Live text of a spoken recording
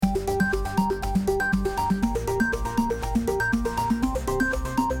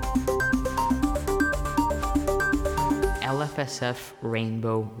LFSF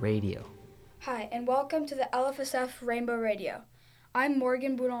Rainbow Radio. Hi, and welcome to the LFSF Rainbow Radio. I'm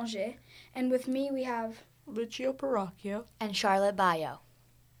Morgan Boulanger, and with me we have Lucio and Charlotte Bayo.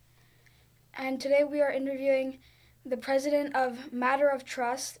 And today we are interviewing the president of Matter of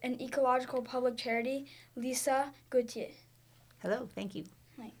Trust, an ecological public charity, Lisa Gauthier. Hello, thank you.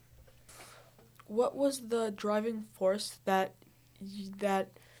 Hi. What was the driving force that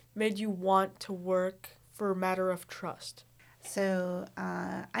made you want to work for Matter of Trust? So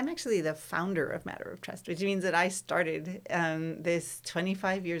I'm actually the founder of Matter of Trust, which means that I started this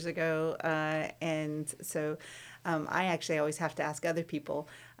 25 years ago. And so I actually always have to ask other people,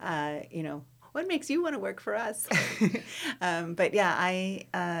 what makes you want to work for us? But yeah, I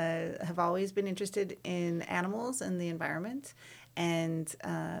have always been interested in animals and the environment. And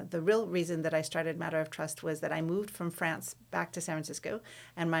the real reason that I started Matter of Trust was that I moved from France back to San Francisco,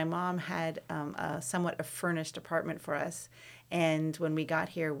 and my mom had a somewhat furnished apartment for us. And when we got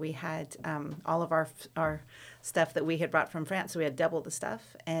here, we had all of our stuff that we had brought from France, so we had double the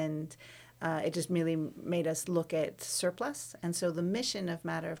stuff. And it just really made us look at surplus. And so the mission of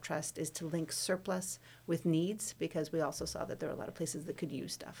Matter of Trust is to link surplus with needs, because we also saw that there are a lot of places that could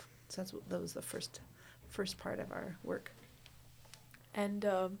use stuff. So that was the first part of our work. And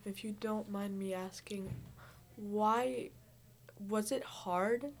if you don't mind me asking, why was it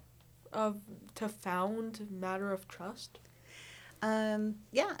hard to found Matter of Trust?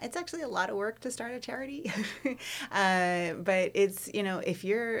 Yeah, it's actually a lot of work to start a charity. But it's, if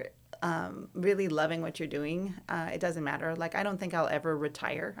you're really loving what you're doing, it doesn't matter. Like, I don't think I'll ever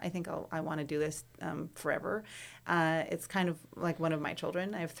retire. I think I want to do this forever. It's kind of like one of my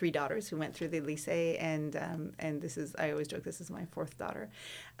children. I have 3 daughters who went through the Lycee, and I always joke, this is my 4th daughter.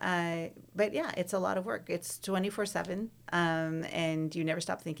 But yeah, it's a lot of work. It's 24/7, and you never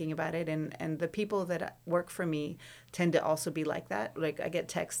stop thinking about it. And the people that work for me tend to also be like that. Like, I get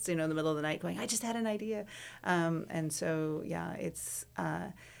texts, in the middle of the night going, I just had an idea. And so, yeah, it's...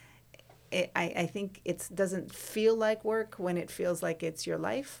 I think it doesn't feel like work when it feels like it's your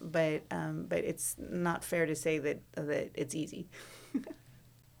life, but it's not fair to say that it's easy.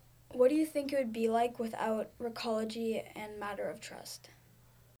 What do you think it would be like without Recology and Matter of Trust?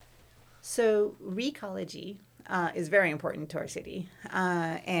 So Recology is very important to our city,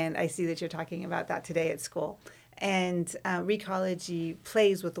 and I see that you're talking about that today at school. And Recology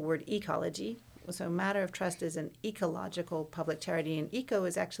plays with the word ecology. So Matter of Trust is an ecological public charity, and eco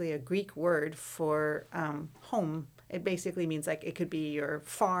is actually a Greek word for home. It basically means, like, it could be your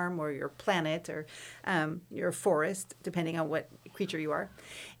farm or your planet or your forest, depending on what creature you are.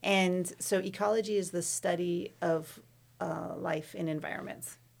 And so ecology is the study of life in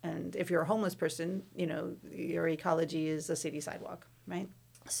environments. And if you're a homeless person, your ecology is a city sidewalk, right?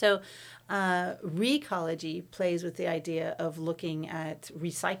 So Recology plays with the idea of looking at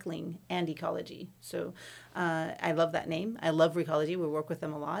recycling and ecology. So I love that name. I love Recology. We work with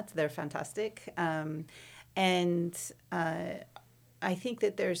them a lot. They're fantastic. And I think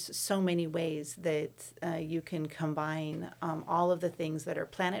that there's so many ways that you can combine all of the things that are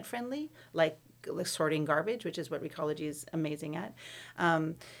planet friendly, like sorting garbage, which is what Recology is amazing at.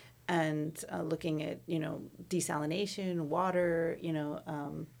 And looking at, desalination, water,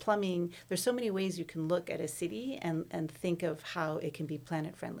 plumbing. There's so many ways you can look at a city and think of how it can be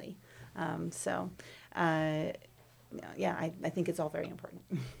planet friendly. I think it's all very important.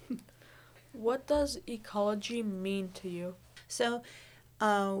 What does ecology mean to you? So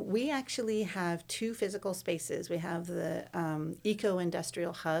we actually have 2 physical spaces. We have the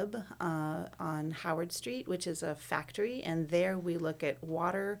Eco-Industrial Hub on Howard Street, which is a factory, and there we look at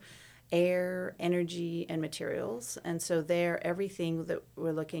water, air, energy, and materials. And so there, everything that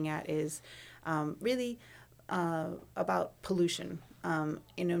we're looking at is really about pollution.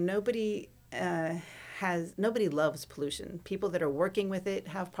 Nobody loves pollution. People that are working with it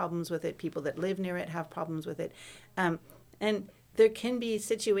have problems with it. People that live near it have problems with it. And there can be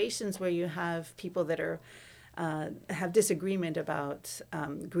situations where you have people that are have disagreement about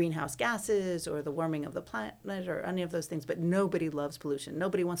greenhouse gases or the warming of the planet or any of those things, but nobody loves pollution.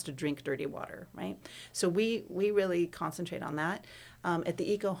 Nobody wants to drink dirty water, right? So we really concentrate on that. At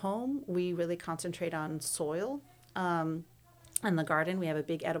the Eco Home, we really concentrate on soil. In the garden, we have a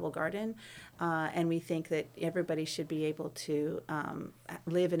big edible garden, and we think that everybody should be able to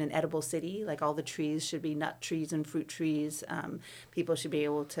live in an edible city. Like, all the trees should be nut trees and fruit trees. People should be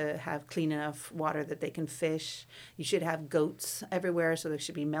able to have clean enough water that they can fish. You should have goats everywhere, so there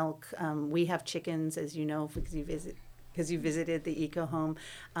should be milk. We have chickens, as you know, because you because you visited the eco home.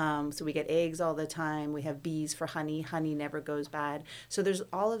 So we get eggs all the time. We have bees for honey. Honey never goes bad. So there's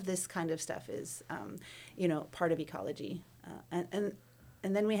all of this kind of stuff is, part of ecology. And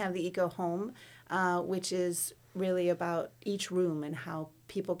then we have the eco home, which is really about each room and how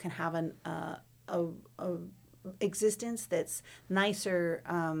people can have a existence that's nicer,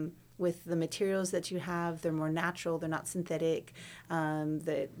 with the materials that you have. They're more natural, they're not synthetic,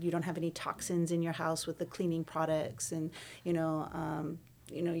 that you don't have any toxins in your house with the cleaning products, and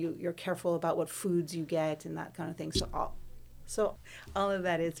you're careful about what foods you get and that kind of thing. So all of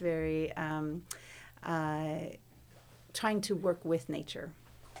that is very trying to work with nature.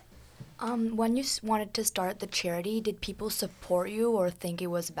 When you wanted to start the charity, did people support you or think it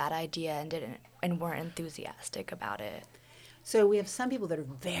was a bad idea and weren't enthusiastic about it? So we have some people that are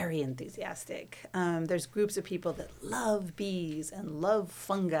very enthusiastic. There's groups of people that love bees and love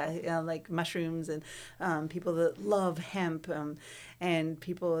fungi, like mushrooms, and people that love hemp, and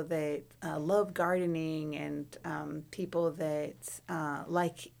people that love gardening, and people that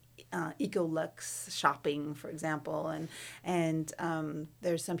like eco-lux shopping, for example, and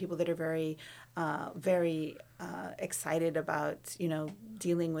there's some people that are very excited about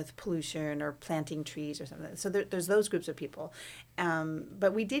dealing with pollution or planting trees or something. So there's those groups of people,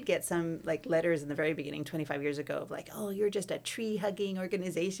 but we did get some like letters in the very beginning, 25 years ago, of like, oh, you're just a tree hugging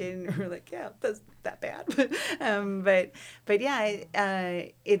organization. We're like, yeah, that's that bad, but yeah,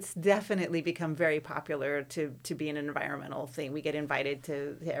 it's definitely become very popular to be an environmental thing. We get invited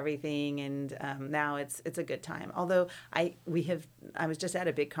to everything, and now it's a good time. Although I was just at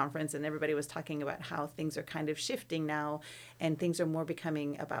a big conference and everybody was talking about how things are kind of shifting now, and things are more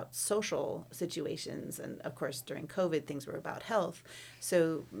becoming about social situations. And of course, during COVID, things were about health.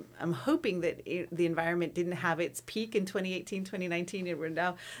 So I'm hoping that the environment didn't have its peak in 2018, 2019, and we're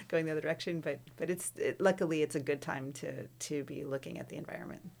now going the other direction. But luckily, it's a good time to be looking at the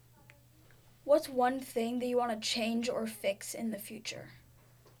environment. What's one thing that you want to change or fix in the future?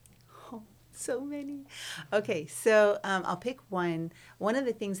 So many. Okay, so I'll pick one. One of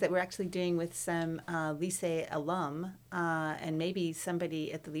the things that we're actually doing with some Lycee alum, and maybe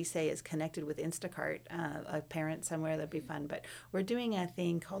somebody at the Lycee is connected with Instacart, a parent somewhere, that'd be fun. But we're doing a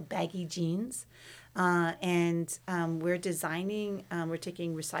thing called baggy jeans. And we're designing, we're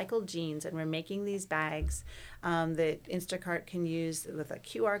taking recycled jeans and we're making these bags that Instacart can use with a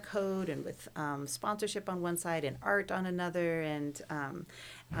QR code and with sponsorship on one side and art on another. And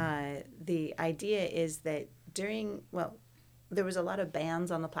the idea is that there was a lot of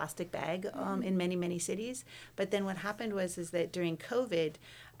bans on the plastic bag in many, many cities. But then what happened is that during COVID,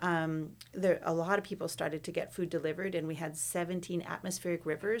 a lot of people started to get food delivered, and we had 17 atmospheric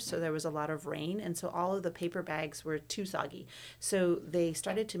rivers, so there was a lot of rain, and so all of the paper bags were too soggy. So they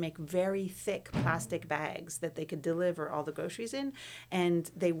started to make very thick plastic bags that they could deliver all the groceries in,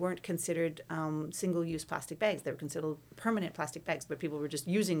 and they weren't considered single-use plastic bags. They were considered permanent plastic bags, but people were just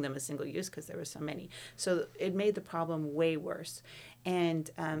using them as single-use because there were so many. So it made the problem way worse.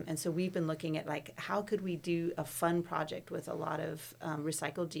 And so we've been looking at like, how could we do a fun project with a lot of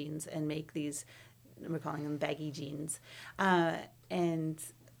recycled jeans and make these, we're calling them baggy jeans. It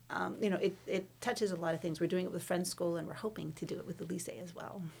touches a lot of things. We're doing it with Friends School, and we're hoping to do it with the Lycée as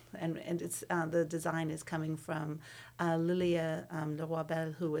well. And it's the design is coming from Lilia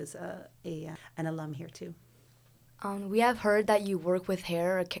Leroy-Bell, who is an alum here too. We have heard that you work with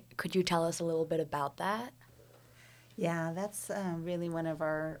hair. Could you tell us a little bit about that? Yeah, that's really one of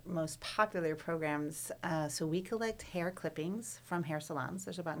our most popular programs. So we collect hair clippings from hair salons.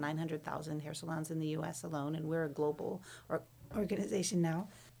 There's about 900,000 hair salons in the U.S. alone, and we're a global organization now.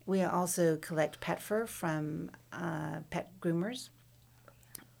 We also collect pet fur from pet groomers.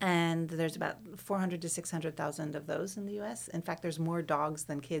 And there's about 400 to 600,000 of those in the U.S. In fact, there's more dogs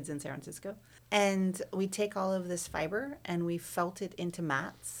than kids in San Francisco. And we take all of this fiber and we felt it into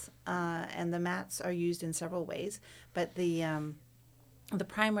mats. And the mats are used in several ways. But the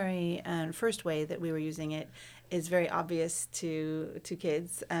primary and first way that we were using it is very obvious to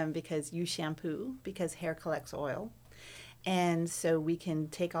kids because you shampoo, because hair collects oil. And so we can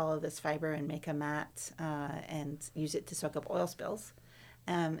take all of this fiber and make a mat and use it to soak up oil spills.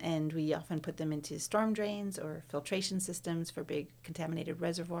 And we often put them into storm drains or filtration systems for big contaminated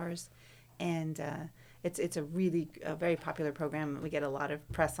reservoirs. And it's a very popular program. We get a lot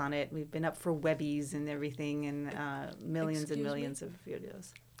of press on it. We've been up for Webbies and everything, and millions and millions of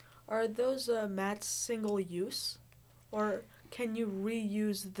videos. Are those mats single use, or can you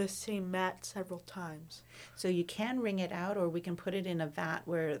reuse the same mat several times? So you can wring it out, or we can put it in a vat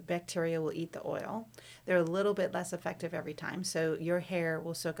where bacteria will eat the oil. They're a little bit less effective every time. So your hair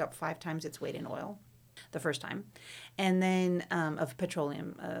will soak up 5 times its weight in oil. the first time, and then of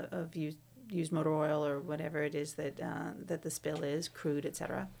petroleum, of used motor oil or whatever it is that the spill is, crude,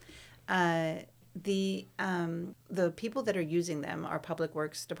 etc. The people that are using them are public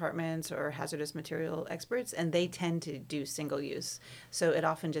works departments or hazardous material experts, and they tend to do single use. So it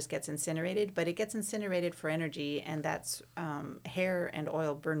often just gets incinerated, but it gets incinerated for energy, and that's hair and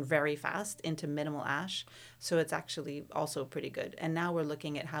oil burn very fast into minimal ash. So it's actually also pretty good. And now we're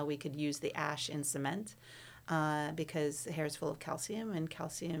looking at how we could use the ash in cement. Because hair is full of calcium, and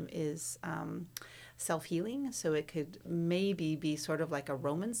calcium is self-healing, so it could maybe be sort of like a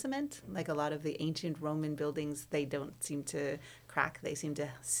Roman cement. Like a lot of the ancient Roman buildings, they don't seem to crack; they seem to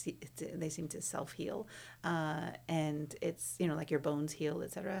self-heal, and it's like your bones heal,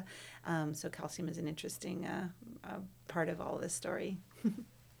 etc. So calcium is an interesting part of all this story.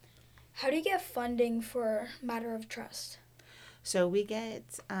 How do you get funding for Matter of Trust? So we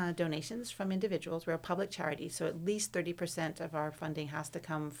get donations from individuals. We're a public charity, so at least 30% of our funding has to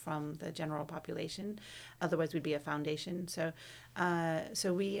come from the general population. Otherwise, we'd be a foundation. So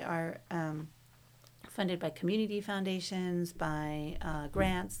we are funded by community foundations, by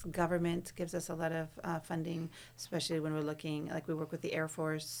grants. Government gives us a lot of funding, especially when we're looking, like we work with the Air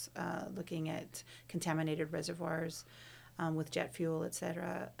Force, looking at contaminated reservoirs. With jet fuel,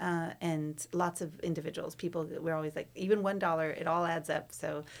 etc., and lots of individuals. People, we're always like, even $1, it all adds up.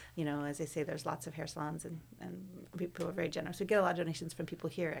 So, as I say, there's lots of hair salons, and people are very generous. We get a lot of donations from people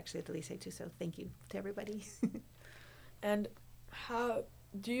here, actually, at the Lycee too. So, thank you to everybody. And how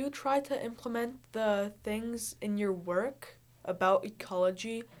do you try to implement the things in your work about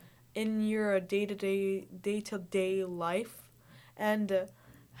ecology in your day-to-day life? And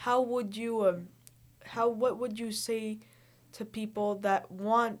what would you say to people that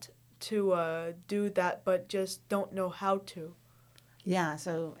want to do that but just don't know how to? Yeah,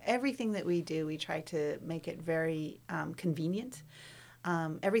 so everything that we do, we try to make it very convenient.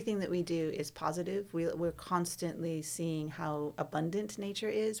 Everything that we do is positive. We're constantly seeing how abundant nature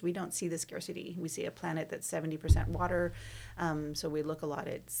is. We don't see the scarcity. We see a planet that's 70% water. So we look a lot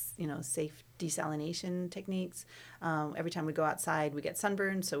at, safe desalination techniques. Every time we go outside, we get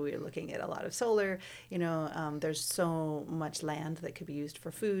sunburned. So we're looking at a lot of solar. There's so much land that could be used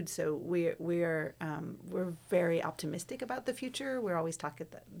for food. So we're very optimistic about the future. We're always talking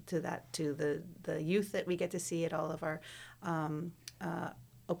to the youth that we get to see at all of our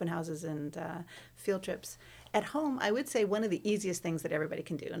open houses and field trips. At home, I would say one of the easiest things that everybody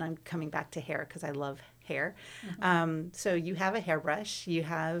can do, and I'm coming back to hair because I love hair. So you have a hairbrush, you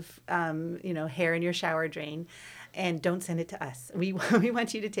have hair in your shower drain, and don't send it to us. We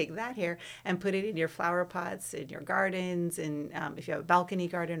want you to take that hair and put it in your flower pots, in your gardens, and if you have a balcony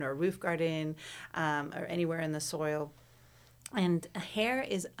garden or a roof garden, or anywhere in the soil. And hair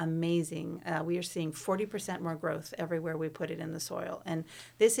is amazing. We are seeing 40% more growth everywhere we put it in the soil. And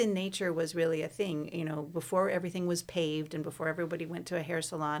this in nature was really a thing, before everything was paved and before everybody went to a hair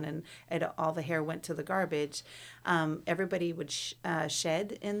salon and all the hair went to the garbage. Everybody would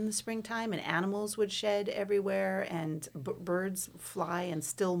shed in the springtime, and animals would shed everywhere, and birds fly and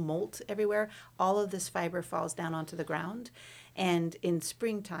still molt everywhere. All of this fiber falls down onto the ground. And in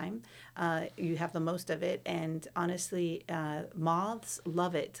springtime, you have the most of it. And honestly, moths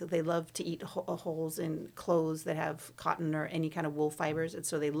love it. They love to eat holes in clothes that have cotton or any kind of wool fibers. And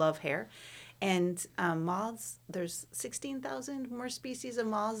so they love hair. And moths, there's 16,000 more species of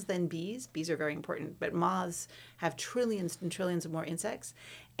moths than bees. Bees are very important, but moths have trillions and trillions of more insects.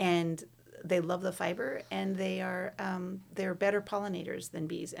 And they love the fiber, and they're better pollinators than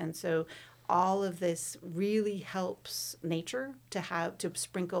bees. And so all of this really helps nature to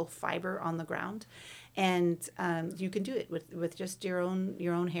sprinkle fiber on the ground. And you can do it with just your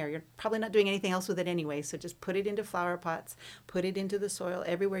own hair. You're probably not doing anything else with it anyway, so just put it into flower pots, put it into the soil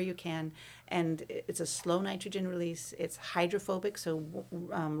everywhere you can. And it's a slow nitrogen release. It's hydrophobic, so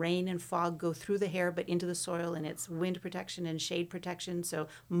rain and fog go through the hair but into the soil, and it's wind protection and shade protection, so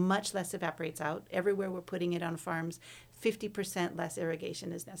much less evaporates out. Everywhere we're putting it on farms, 50% less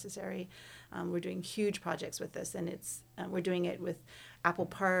irrigation is necessary. We're doing huge projects with this, and we're doing it with Apple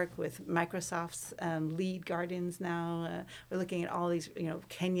Park, with Microsoft's lead gardens now. We're looking at all these,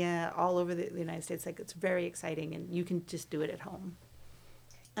 Kenya, all over the United States. Like, it's very exciting, and you can just do it at home.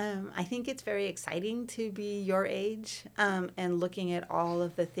 I think it's very exciting to be your age and looking at all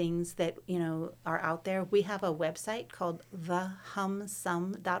of the things that, are out there. We have a website called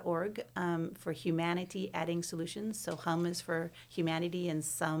thehumsum.org for humanity adding solutions. So hum is for humanity and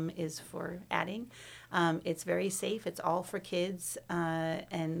sum is for adding. It's very safe. It's all for kids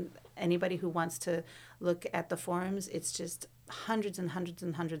and anybody who wants to look at the forums. It's just hundreds and hundreds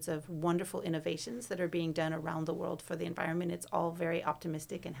and hundreds of wonderful innovations that are being done around the world for the environment. It's all very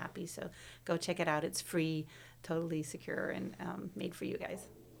optimistic and happy. So go check it out. It's free, totally secure, and made for you guys.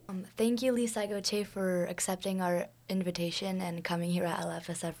 Thank you, Lisa Gauthier, for accepting our invitation and coming here at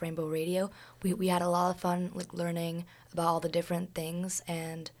LFSF Rainbow Radio. We had a lot of fun learning about all the different things,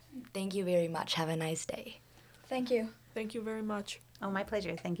 and thank you very much. Have a nice day. Thank you. Thank you very much. Oh, my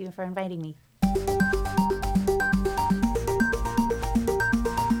pleasure. Thank you for inviting me.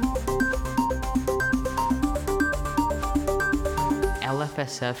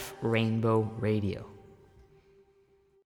 LFSF Rainbow Radio.